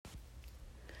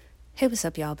Hey, what's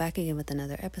up, y'all? Back again with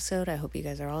another episode. I hope you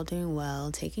guys are all doing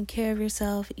well, taking care of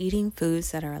yourself, eating foods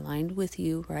that are aligned with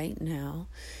you right now,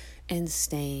 and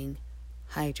staying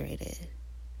hydrated.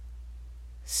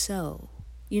 So,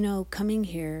 coming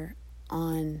here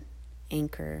on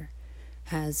Anchor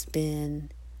has been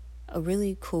a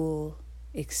really cool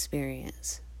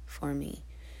experience for me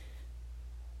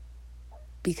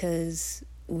because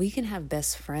we can have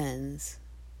best friends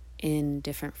in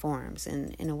different forms,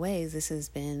 and in a way this has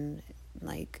been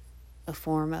like a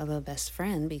form of a best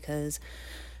friend because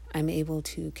I'm able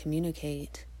to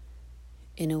communicate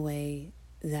in a way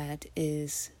that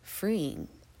is freeing,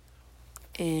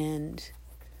 and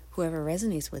whoever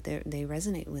resonates with it, they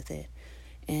resonate with it.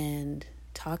 And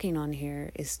talking on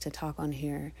here is to talk on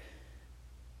here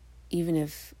even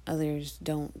if others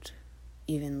don't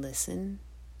even listen.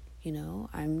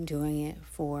 I'm doing it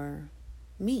for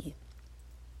me.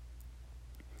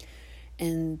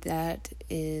 And that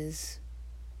is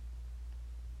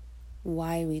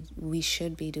why we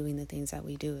should be doing the things that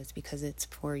we do. It's because it's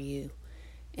for you.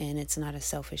 And it's not a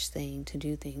selfish thing to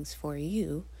do things for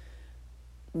you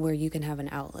where you can have an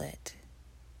outlet.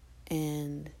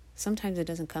 And sometimes it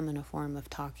doesn't come in a form of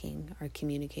talking or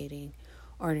communicating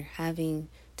or having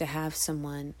to have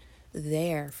someone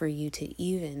there for you to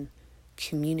even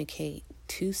communicate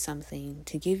to something,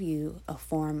 to give you a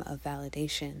form of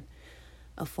validation,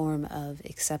 a form of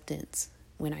acceptance.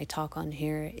 When I talk on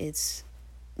here, it's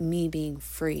me being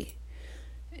free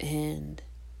and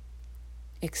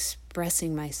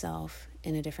expressing myself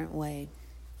in a different way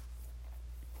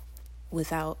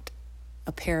without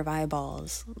a pair of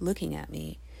eyeballs looking at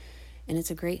me. And it's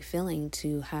a great feeling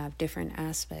to have different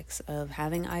aspects of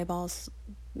having eyeballs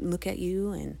look at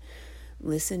you and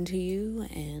listen to you,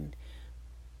 and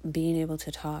being able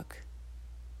to talk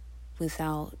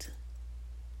without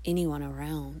anyone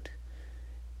around.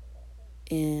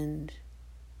 And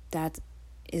that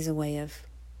is a way of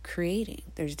creating.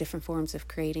 There's different forms of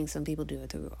creating. Some people do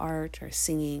it through art or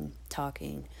singing,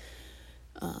 talking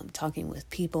with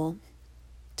people,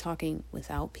 talking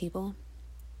without people.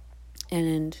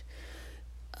 And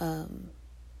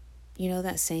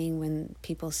that saying when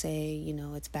people say,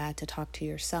 it's bad to talk to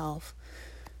yourself,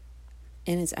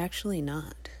 and it's actually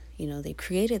not. They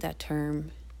created that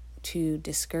term to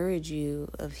discourage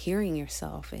you of hearing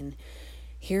yourself and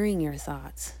hearing your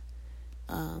thoughts,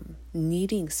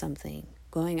 needing something,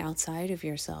 going outside of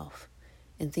yourself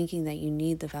and thinking that you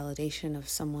need the validation of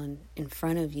someone in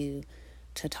front of you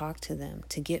to talk to them,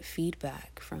 to get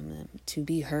feedback from them, to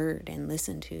be heard and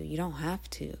listened to. You don't have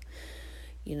to.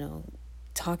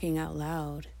 Talking out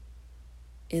loud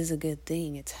is a good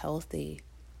thing. It's healthy.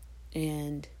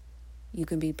 And you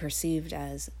can be perceived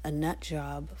as a nut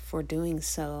job for doing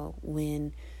so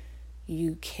when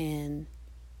you can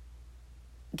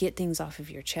get things off of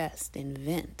your chest and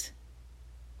vent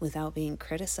without being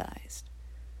criticized,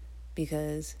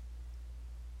 because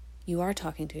you are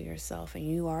talking to yourself and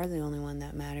you are the only one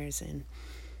that matters. And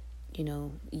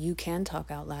you can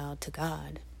talk out loud to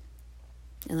God.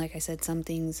 And like I said, some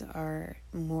things are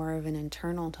more of an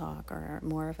internal talk or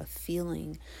more of a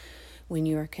feeling when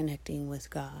you are connecting with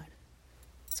God.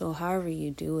 So however you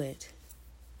do it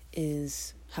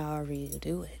is however you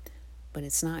do it. But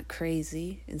it's not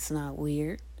crazy. It's not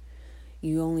weird.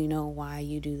 You only know why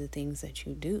you do the things that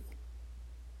you do.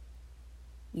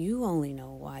 You only know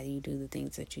why you do the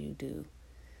things that you do.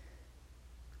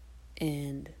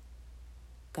 And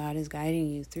God is guiding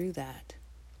you through that.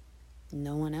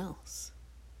 No one else.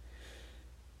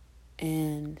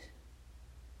 And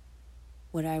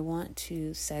what I want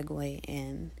to segue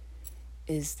in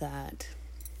is that,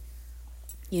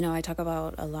 I talk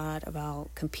about a lot about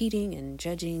competing and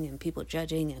judging and people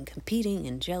judging and competing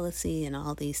and jealousy and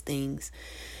all these things.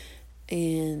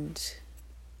 And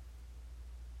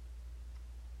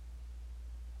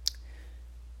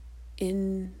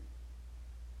in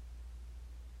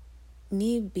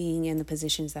me being in the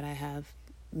positions that I have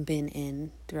been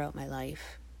in throughout my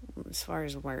life, as far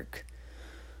as work,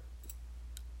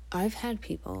 I've had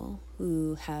people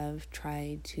who have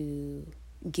tried to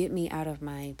get me out of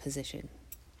my position,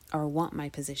 or want my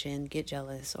position, get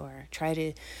jealous, or try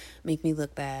to make me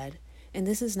look bad. And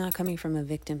this is not coming from a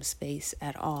victim space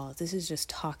at all. This is just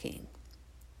talking.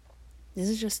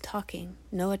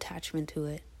 No attachment to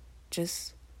it.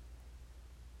 Just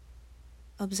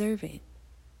observing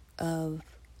of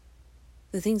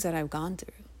the things that I've gone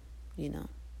through,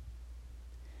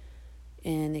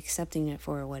 and accepting it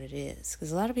for what it is.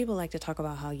 Because a lot of people like to talk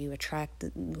about how you attract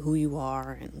who you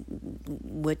are and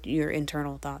what your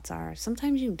internal thoughts are.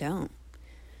 Sometimes you don't.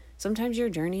 Sometimes your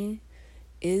journey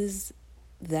is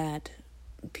that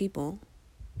people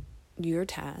your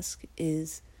task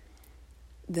is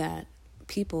that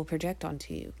people project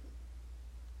onto you.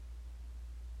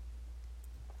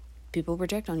 People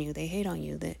project on you. They hate on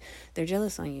you. They're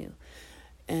jealous on you.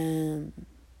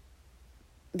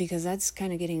 Because that's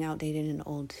kind of getting outdated and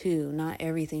old too. Not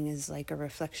everything is like a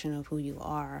reflection of who you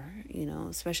are,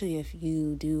 especially if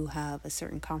you do have a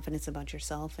certain confidence about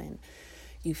yourself and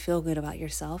you feel good about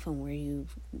yourself and where you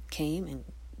came and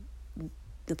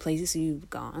the places you've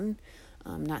gone.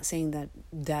 I'm not saying that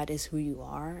that is who you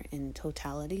are in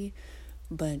totality,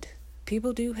 but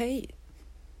people do hate.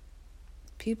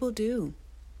 People do.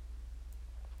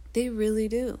 They really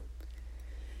do.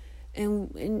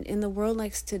 And the world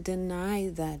likes to deny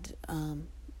that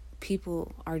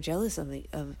people are jealous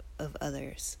of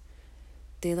others.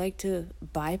 They like to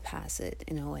bypass it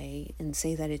in a way and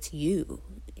say that it's you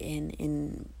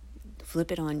and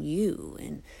flip it on you.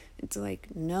 And it's like,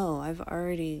 no, I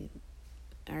already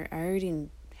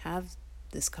have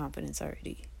this confidence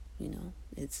already.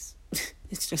 It's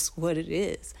it's just what it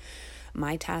is.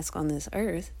 My task on this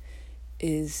earth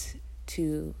is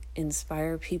to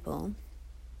inspire people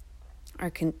or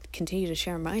continue to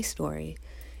share my story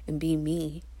and be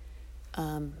me,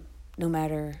 no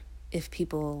matter if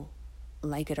people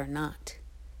like it or not.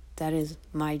 That is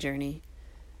my journey.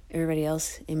 Everybody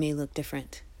else, it may look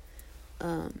different.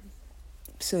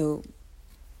 So,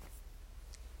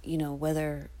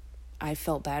 whether I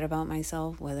felt bad about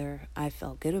myself, whether I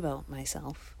felt good about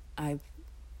myself, I've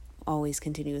always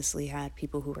continuously had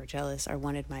people who were jealous or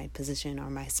wanted my position or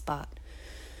my spot.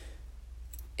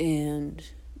 And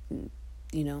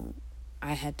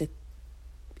I had to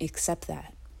accept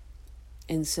that.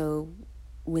 And so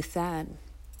with that,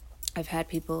 I've had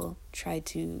people try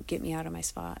to get me out of my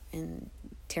spot and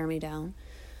tear me down.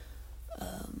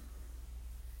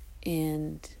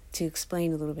 And to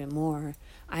explain a little bit more,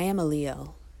 I am a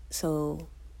Leo. So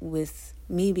with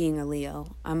me being a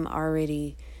Leo, I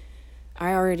already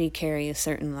carry a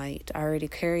certain light. I already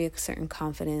carry a certain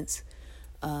confidence.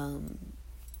 And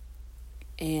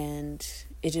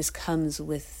it just comes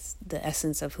with the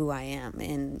essence of who I am.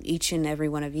 And each and every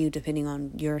one of you, depending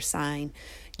on your sign,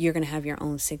 you're going to have your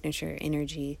own signature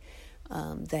energy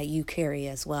that you carry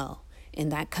as well.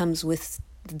 And that comes with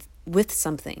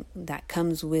something. That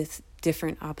comes with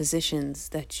different oppositions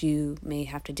that you may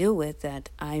have to deal with that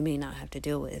I may not have to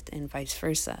deal with, and vice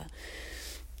versa.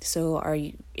 So our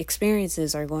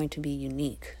experiences are going to be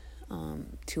unique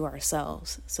to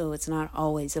ourselves. So it's not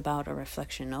always about a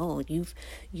reflection. Oh,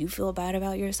 you feel bad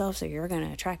about yourself, so you're going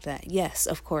to attract that. Yes,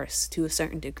 of course, to a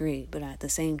certain degree. But at the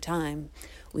same time,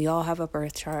 we all have a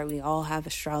birth chart. We all have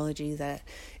astrology that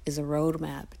is a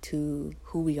roadmap to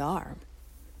who we are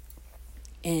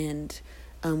and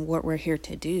what we're here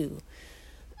to do.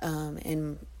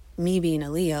 And me being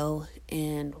a Leo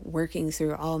and working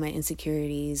through all my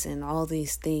insecurities and all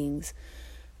these things,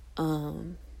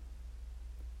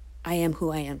 I am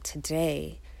who I am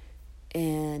today.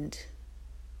 And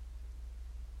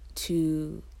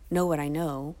to know what I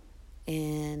know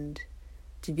and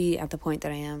to be at the point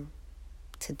that I am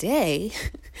today,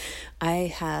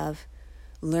 I have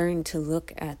learned to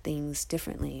look at things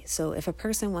differently. So if a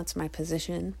person wants my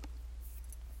position,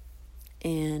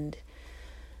 and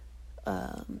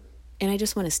I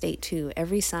just want to state too,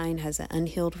 every sign has an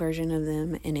unhealed version of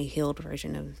them and a healed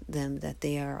version of them that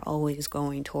they are always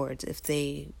going towards if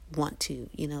they want to,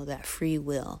 that free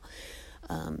will.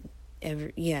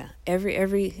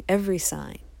 Every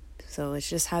sign. So it's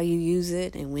just how you use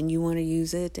it and when you want to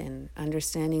use it, and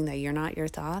understanding that you're not your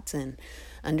thoughts, and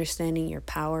understanding your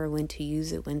power, when to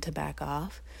use it, when to back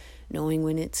off, knowing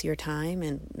when it's your time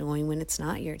and knowing when it's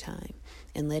not your time,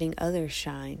 and letting others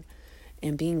shine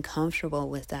and being comfortable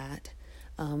with that.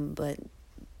 But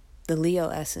the Leo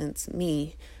essence,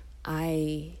 me,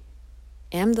 I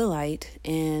am the light,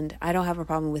 and I don't have a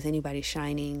problem with anybody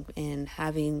shining and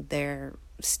having their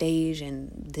stage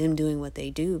and them doing what they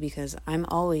do, because I'm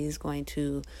always going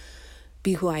to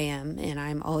be who I am, and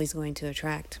I'm always going to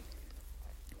attract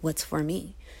what's for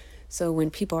me. So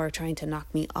when people are trying to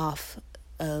knock me off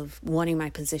of wanting my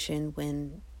position,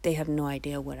 when they have no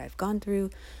idea what I've gone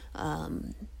through,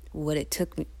 what it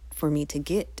took for me to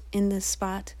get in this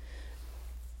spot,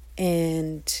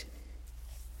 and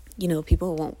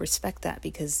people won't respect that,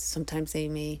 because sometimes they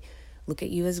may look at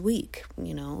you as weak.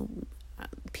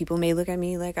 People may look at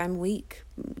me like I'm weak,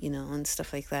 and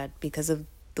stuff like that, because of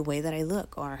the way that I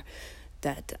look, or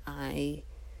that I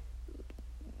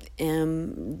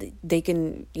am, they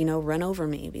can, run over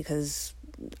me because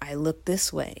I look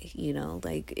this way,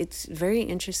 like it's very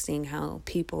interesting how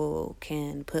people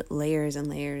can put layers and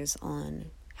layers on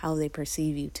how they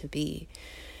perceive you to be.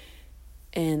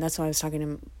 And that's what I was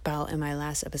talking about in my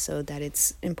last episode, that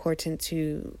it's important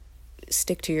to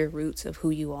stick to your roots of who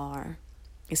you are.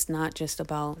 It's not just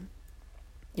about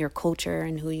your culture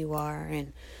and who you are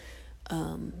and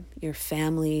your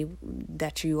family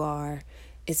that you are.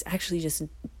 It's actually just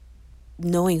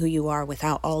knowing who you are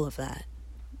without all of that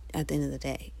at the end of the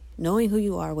day. Knowing who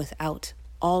you are without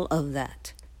all of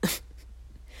that.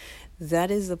 That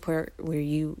is the part where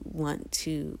you want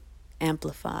to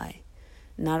amplify.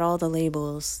 Not all the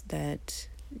labels that,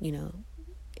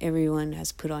 everyone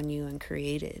has put on you and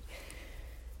created.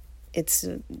 It's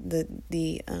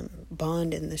the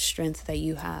bond and the strength that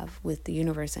you have with the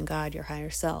universe and God, your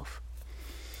higher self.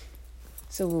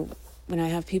 So when I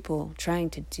have people trying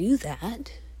to do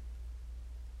that,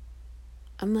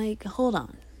 I'm like, hold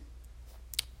on.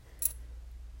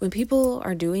 When people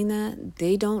are doing that,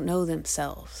 they don't know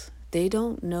themselves. They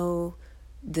don't know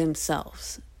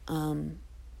themselves.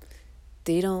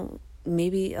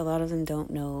 Maybe a lot of them don't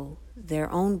know their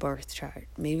own birth chart.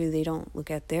 Maybe they don't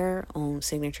look at their own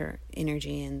signature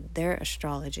energy and their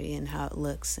astrology and how it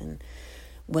looks and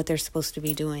what they're supposed to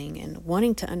be doing, and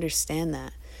wanting to understand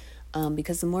that.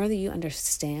 Because the more that you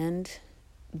understand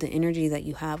the energy that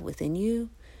you have within you,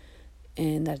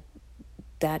 and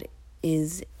that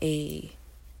is a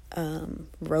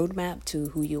roadmap to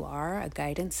who you are, a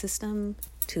guidance system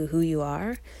to who you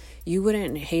are, you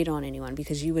wouldn't hate on anyone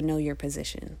because you would know your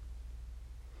position.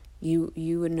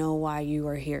 You would know why you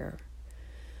are here,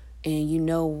 and you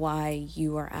know why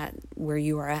you are at where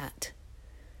you are at.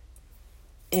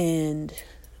 And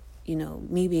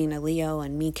me being a Leo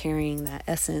and me carrying that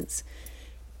essence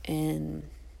and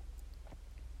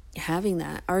having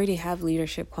that, I already have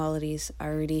leadership qualities. I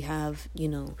already have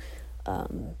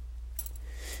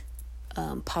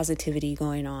positivity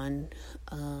going on,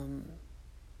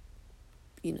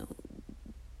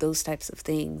 those types of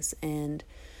things. And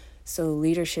so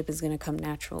leadership is going to come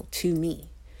natural to me.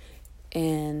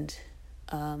 And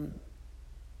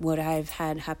what I've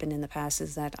had happen in the past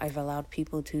is that I've allowed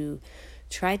people to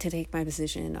try to take my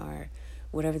position or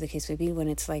whatever the case may be, when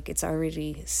it's like it's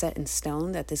already set in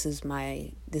stone that this is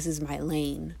my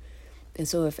lane. And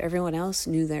so if everyone else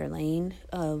knew their lane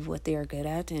of what they are good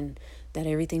at, and that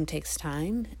everything takes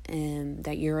time, and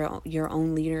that you're your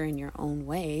own leader in your own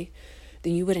way,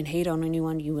 then you wouldn't hate on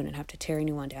anyone. You wouldn't have to tear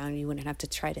anyone down. You wouldn't have to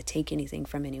try to take anything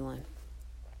from anyone.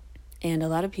 And a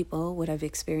lot of people, what I've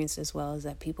experienced as well, is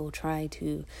that people try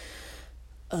to,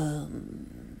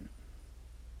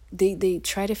 they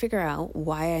try to figure out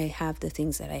why I have the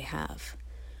things that I have,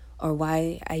 or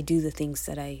why I do the things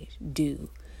that I do,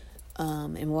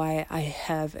 and why I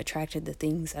have attracted the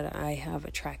things that I have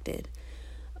attracted.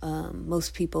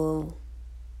 Most people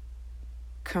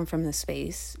come from the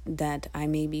space that I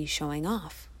may be showing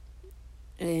off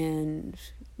and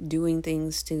doing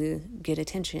things to get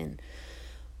attention,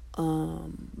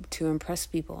 to impress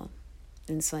people.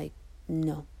 And it's like,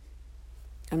 no,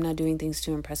 I'm not doing things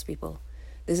to impress people.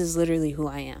 This is literally who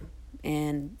I am,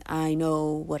 and I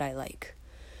know what I like.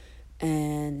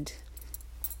 And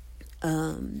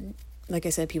like I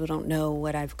said, people don't know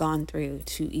what I've gone through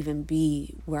to even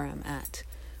be where I'm at,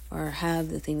 or have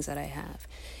the things that I have.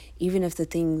 Even if the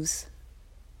things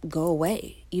go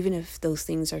away, even if those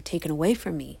things are taken away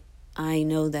from me, I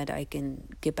know that I can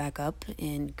get back up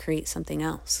and create something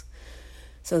else.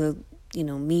 So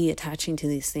me attaching to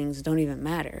these things don't even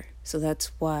matter. So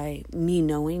that's why me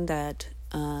knowing that,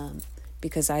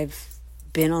 because I've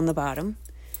been on the bottom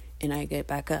and I get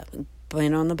back up,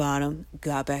 been on the bottom,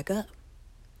 got back up.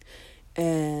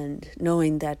 And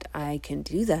knowing that I can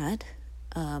do that,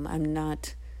 I'm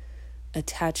not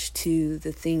attached to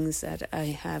the things that I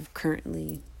have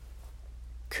currently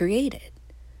created.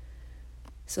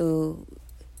 So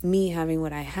me having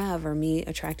what I have, or me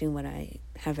attracting what I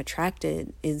have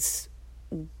attracted, is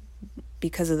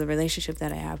because of the relationship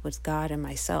that I have with God and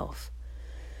myself,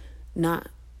 not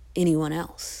anyone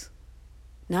else.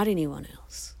 Not anyone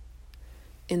else.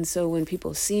 And so when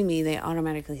people see me, they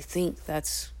automatically think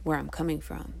that's where I'm coming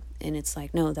from. And it's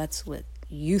like, no, that's what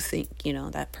you think,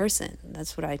 that person.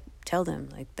 That's what I tell them.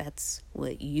 Like, that's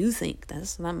what you think.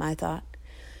 That's not my thought.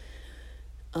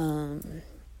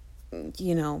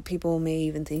 People may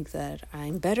even think that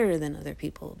I'm better than other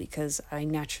people because I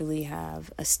naturally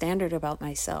have a standard about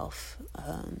myself.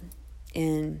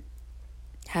 And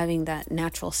having that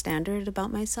natural standard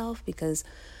about myself because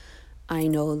I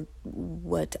know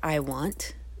what I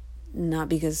want, not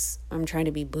because I'm trying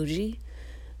to be bougie,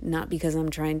 not because I'm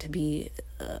trying to be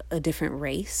a different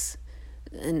race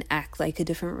and act like a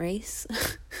different race.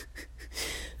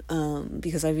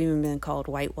 Because I've even been called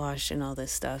whitewash and all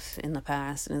this stuff in the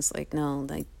past. And it's like, no,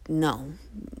 no,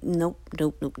 nope,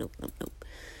 nope, nope, nope, nope, nope.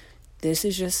 This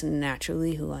is just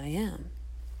naturally who I am.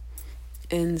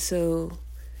 And so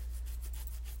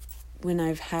when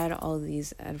I've had all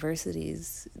these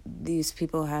adversities, these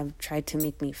people have tried to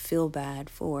make me feel bad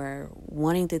for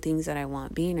wanting the things that I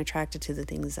want, being attracted to the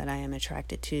things that I am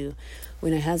attracted to,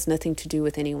 when it has nothing to do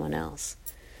with anyone else.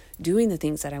 Doing the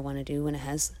things that I want to do when it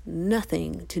has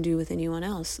nothing to do with anyone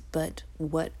else, but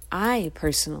what I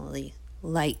personally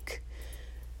like.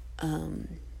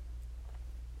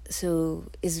 So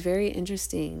it's very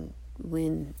interesting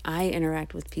when I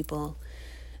interact with people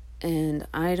and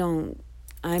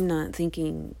I'm not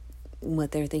thinking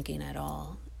what they're thinking at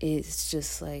all. It's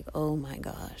just like, oh my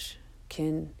gosh,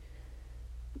 can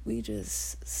we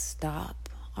just stop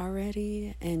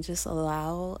already and just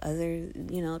allow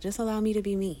just allow me to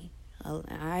be me.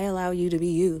 I allow you to be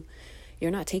you.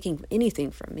 You're not taking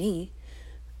anything from me.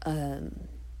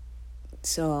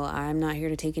 So I'm not here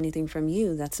to take anything from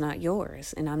you that's not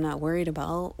yours. And I'm not worried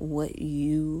about what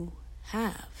you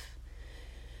have.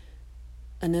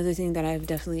 Another thing that I've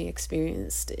definitely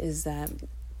experienced is that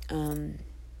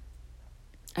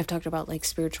I've talked about like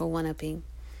spiritual one-upping.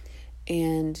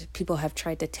 And people have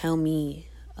tried to tell me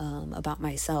about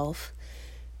myself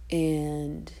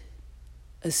and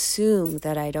assume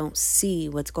that I don't see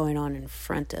what's going on in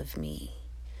front of me,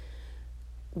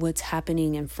 what's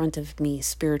happening in front of me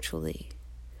spiritually.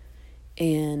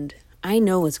 And I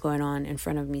know what's going on in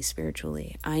front of me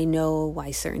spiritually. I know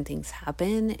why certain things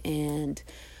happen, and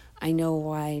I know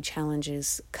why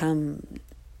challenges come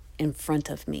in front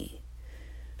of me.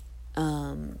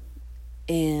 And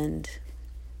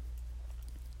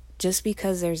just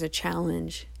because there's a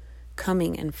challenge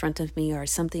coming in front of me or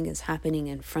something is happening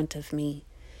in front of me,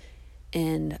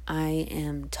 and I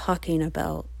am talking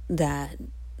about that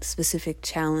specific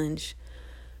challenge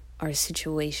or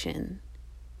situation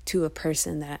to a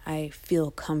person that I feel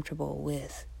comfortable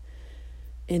with,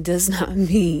 it does not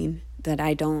mean that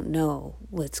I don't know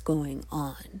what's going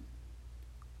on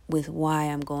with why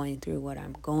I'm going through what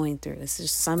I'm going through. It's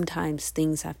just sometimes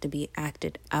things have to be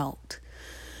acted out.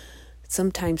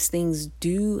 Sometimes things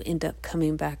do end up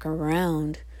coming back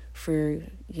around for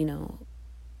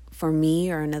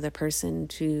me or another person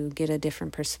to get a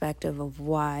different perspective of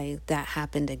why that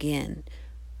happened again.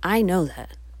 I know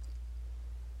that.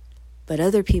 But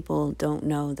other people don't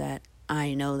know that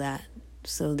I know that.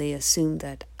 So they assume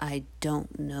that I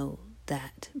don't know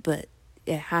that. But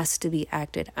it has to be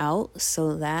acted out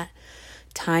so that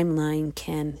timeline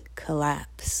can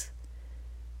collapse.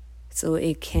 So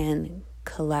it can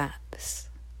collapse.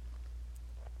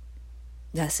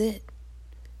 That's it.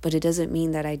 But it doesn't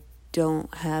mean that I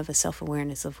don't have a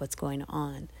self-awareness of what's going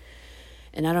on.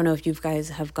 And I don't know if you guys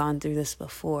have gone through this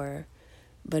before,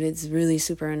 but it's really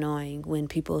super annoying when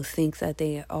people think that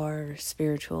they are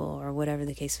spiritual or whatever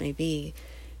the case may be,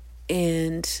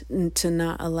 and to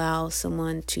not allow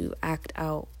someone to act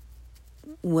out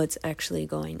what's actually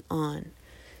going on.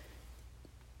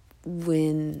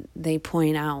 When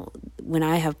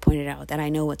I have pointed out that I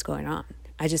know what's going on,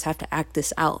 I just have to act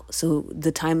this out so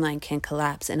the timeline can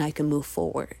collapse and I can move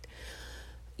forward.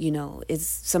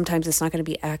 Sometimes it's not going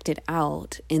to be acted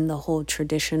out in the whole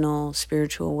traditional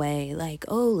spiritual way, like,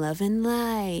 oh, love and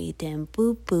light and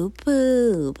boop, boop,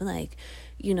 boop. Like,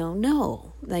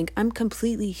 no, like I'm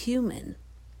completely human.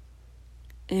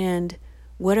 And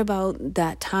what about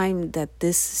that time that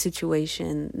this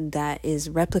situation that is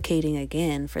replicating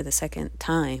again for the second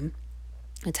time,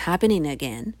 it's happening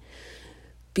again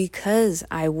because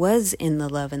I was in the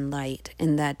love and light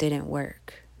and that didn't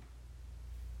work?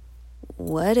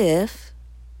 What if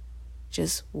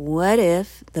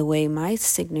the way my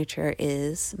signature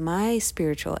is, my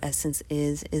spiritual essence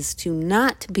is to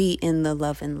not be in the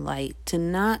love and light, to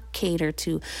not cater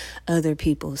to other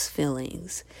people's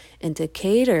feelings, and to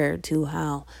cater to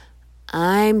how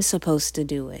I'm supposed to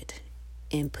do it,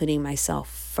 and putting myself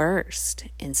first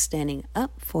and standing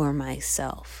up for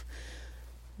myself,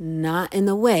 not in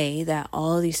the way that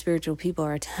all these spiritual people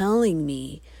are telling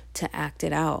me to act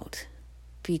it out.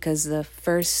 Because the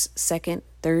first, second,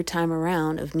 third time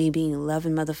around of me being love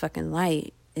and motherfucking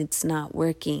light, it's not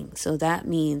working. So that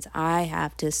means I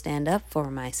have to stand up for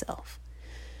myself.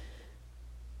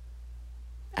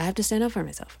 I have to stand up for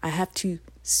myself. I have to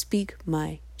speak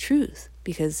my truth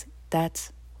because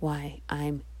that's why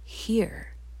I'm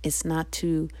here. It's not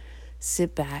to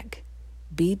sit back,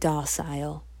 be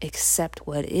docile, accept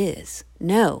what is.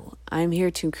 No, I'm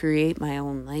here to create my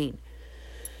own lane.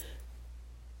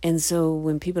 And so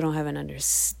when people don't have an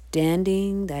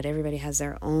understanding that everybody has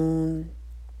their own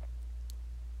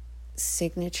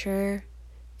signature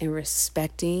and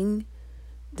respecting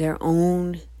their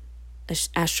own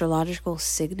astrological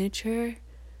signature,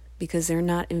 because they're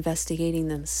not investigating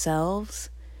themselves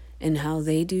and how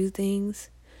they do things,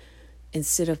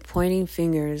 instead of pointing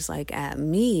fingers like at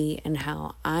me and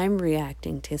how I'm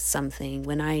reacting to something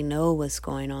when I know what's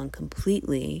going on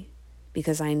completely,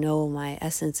 because I know my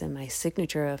essence and my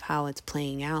signature of how it's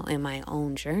playing out in my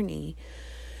own journey,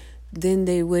 then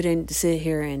they wouldn't sit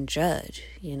here and judge,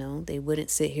 they wouldn't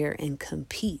sit here and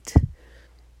compete.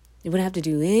 They wouldn't have to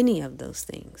do any of those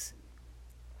things.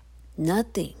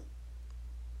 Nothing.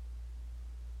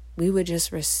 We would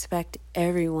just respect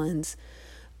everyone's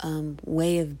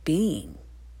way of being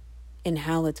and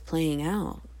how it's playing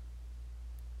out,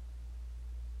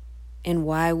 and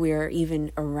why we're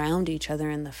even around each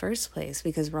other in the first place,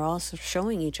 because we're also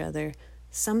showing each other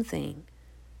something.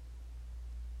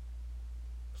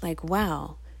 Like,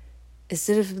 wow,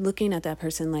 instead of looking at that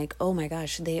person like, oh my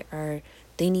gosh, they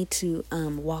need to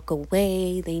walk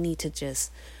away, they need to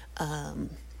just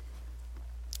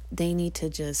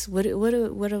what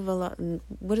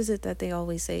is it that they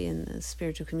always say in the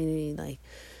spiritual community, like,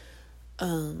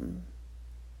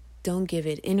 don't give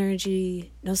it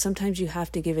energy. No, sometimes you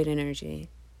have to give it energy.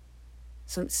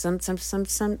 Sometimes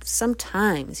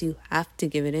you have to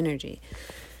give it energy.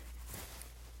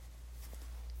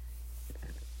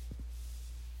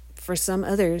 For some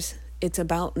others, it's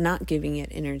about not giving it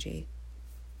energy.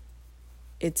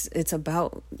 It's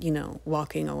about,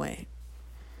 walking away.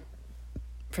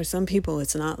 For some people,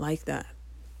 it's not like that.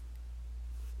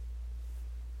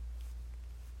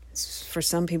 For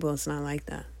some people, it's not like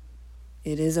that.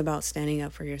 It is about standing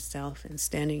up for yourself and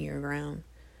standing your ground,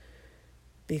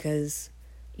 because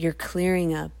you're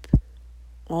clearing up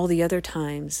all the other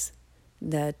times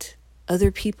that other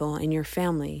people in your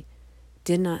family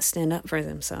did not stand up for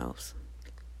themselves.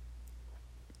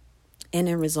 And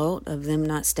a result of them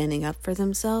not standing up for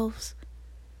themselves,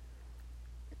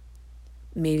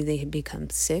 maybe they have become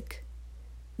sick.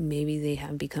 Maybe they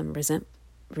have become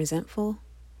resentful.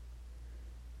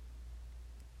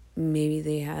 Maybe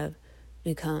they have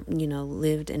become,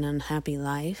 lived an unhappy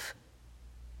life.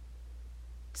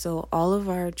 So all of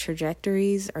our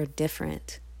trajectories are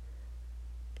different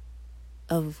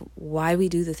of why we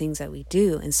do the things that we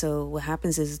do. And so what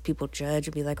happens is people judge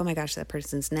and be like, oh my gosh, that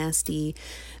person's nasty.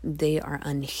 They are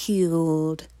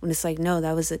unhealed. When it's like, no,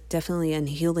 that was definitely an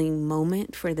healing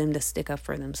moment for them to stick up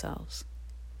for themselves.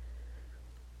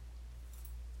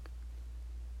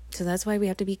 So that's why we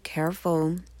have to be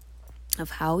careful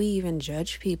of how we even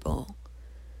judge people.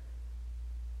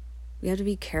 We have to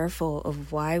be careful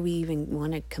of why we even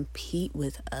want to compete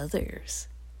with others.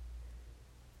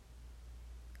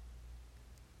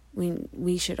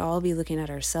 We should all be looking at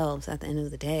ourselves at the end of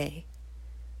the day.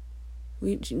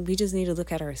 We just need to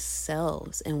look at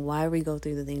ourselves and why we go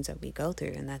through the things that we go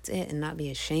through, and that's it. And not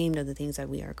be ashamed of the things that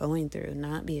we are going through.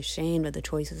 Not be ashamed of the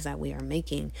choices that we are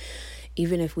making,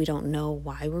 even if we don't know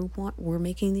why we're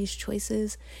making these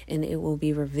choices. And it will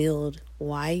be revealed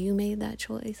why you made that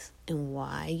choice, and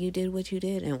why you did what you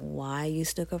did, and why you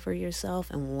stuck up for yourself,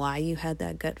 and why you had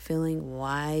that gut feeling,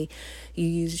 why you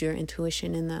used your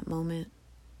intuition in that moment.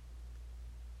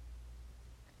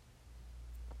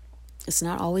 It's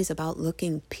not always about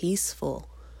looking peaceful.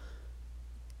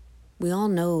 We all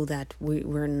know that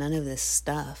we're none of this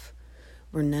stuff.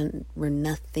 We're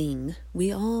nothing.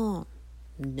 We all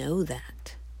know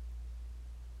that.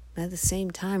 But at the same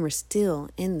time, we're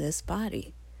still in this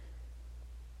body.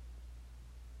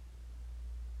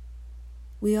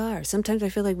 We are. Sometimes I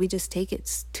feel like we just take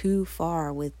it too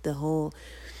far with the whole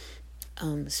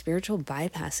spiritual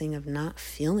bypassing of not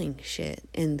feeling shit,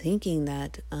 and thinking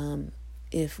that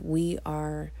if we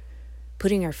are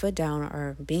putting our foot down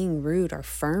or being rude or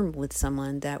firm with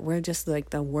someone, that we're just like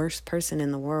the worst person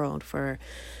in the world for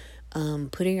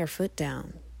putting our foot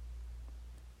down,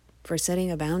 for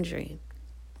setting a boundary.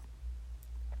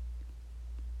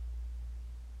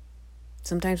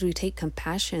 Sometimes we take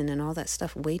compassion and all that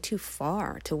stuff way too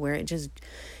far, to where it just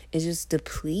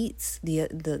depletes the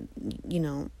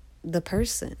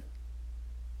person.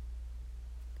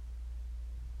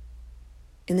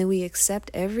 And then we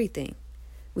accept everything.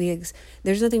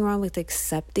 There's nothing wrong with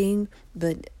accepting,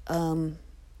 but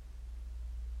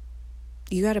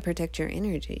you got to protect your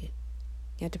energy.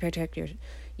 You have to protect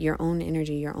your own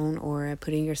energy, your own aura,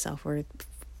 putting yourself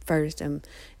first, and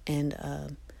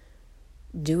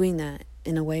doing that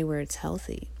in a way where it's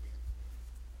healthy.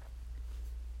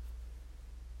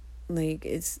 Like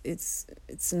it's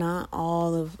not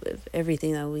all of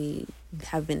everything that we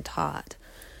have been taught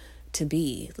to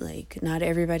be. Like, not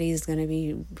everybody is going to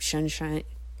be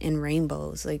and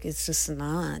rainbows. Like, it's just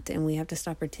not. And we have to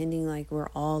stop pretending like we're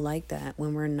all like that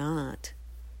when we're not.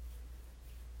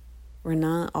 We're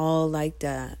not all like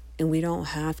that. And we don't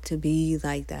have to be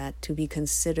like that to be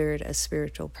considered a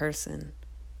spiritual person.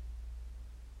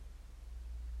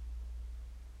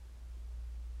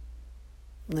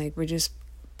 Like, we're just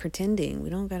pretending. We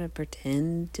don't gotta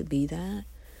pretend to be that.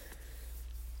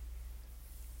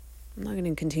 I'm not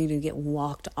gonna continue to get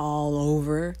walked all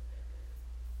over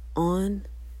on.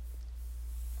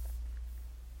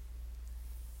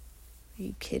 Are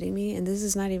you kidding me? And this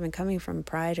is not even coming from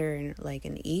pride or like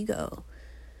an ego.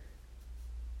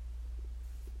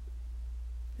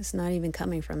 It's not even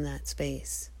coming from that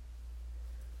space.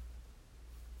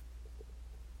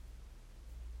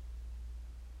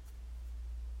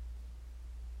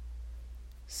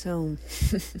 So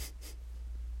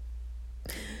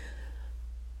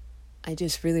I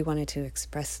just really wanted to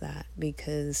express that,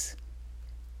 because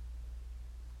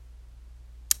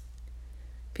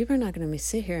people are not going to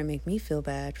sit here and make me feel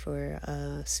bad for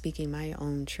speaking my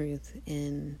own truth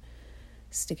and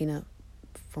sticking up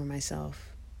for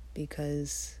myself,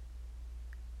 because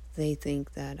they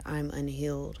think that I'm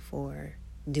unhealed for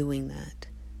doing that.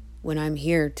 When I'm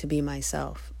here to be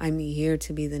myself, I'm here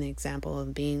to be the example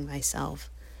of being myself.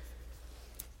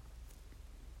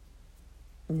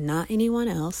 Not anyone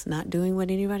else, not doing what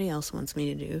anybody else wants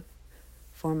me to do,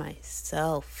 for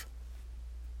myself.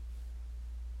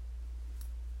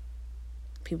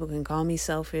 People can call me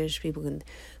selfish, people can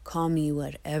call me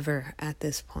whatever at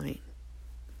this point.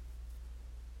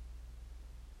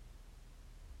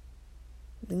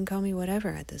 They can call me whatever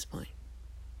at this point.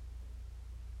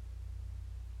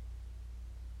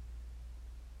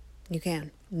 You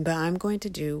can. But I'm going to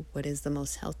do what is the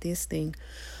most healthiest thing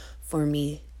for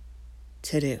me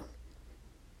to do.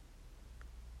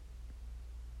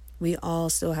 We all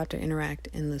still have to interact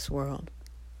in this world.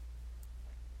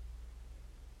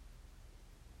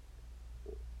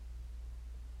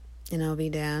 And I'll be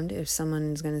damned if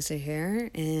someone's going to sit here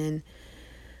and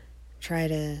try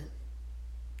to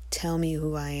tell me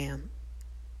who I am.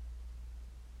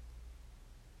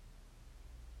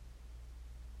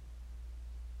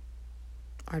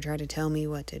 Or try to tell me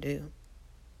what to do.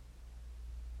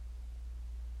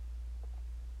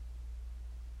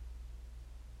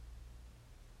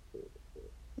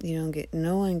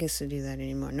 No one gets to do that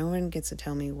anymore. No one gets to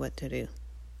tell me what to do.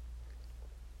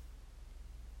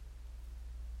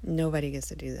 Nobody gets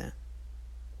to do that.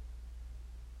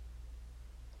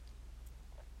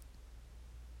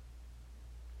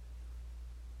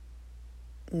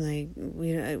 Like,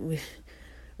 we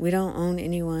don't own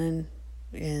anyone,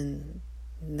 and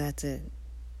that's it.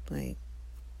 Like,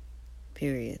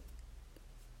 period.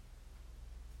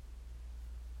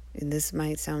 And this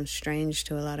might sound strange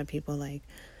to a lot of people, like,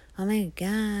 oh my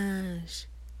gosh,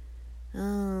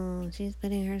 oh, she's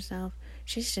putting herself,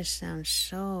 she just sounds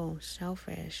so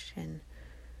selfish and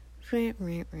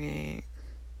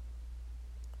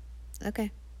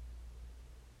okay.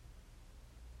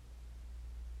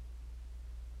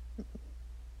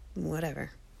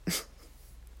 Whatever.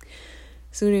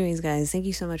 So anyways, guys, thank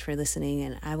you so much for listening,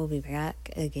 and I will be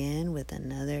back again with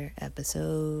another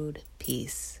episode.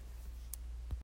 Peace.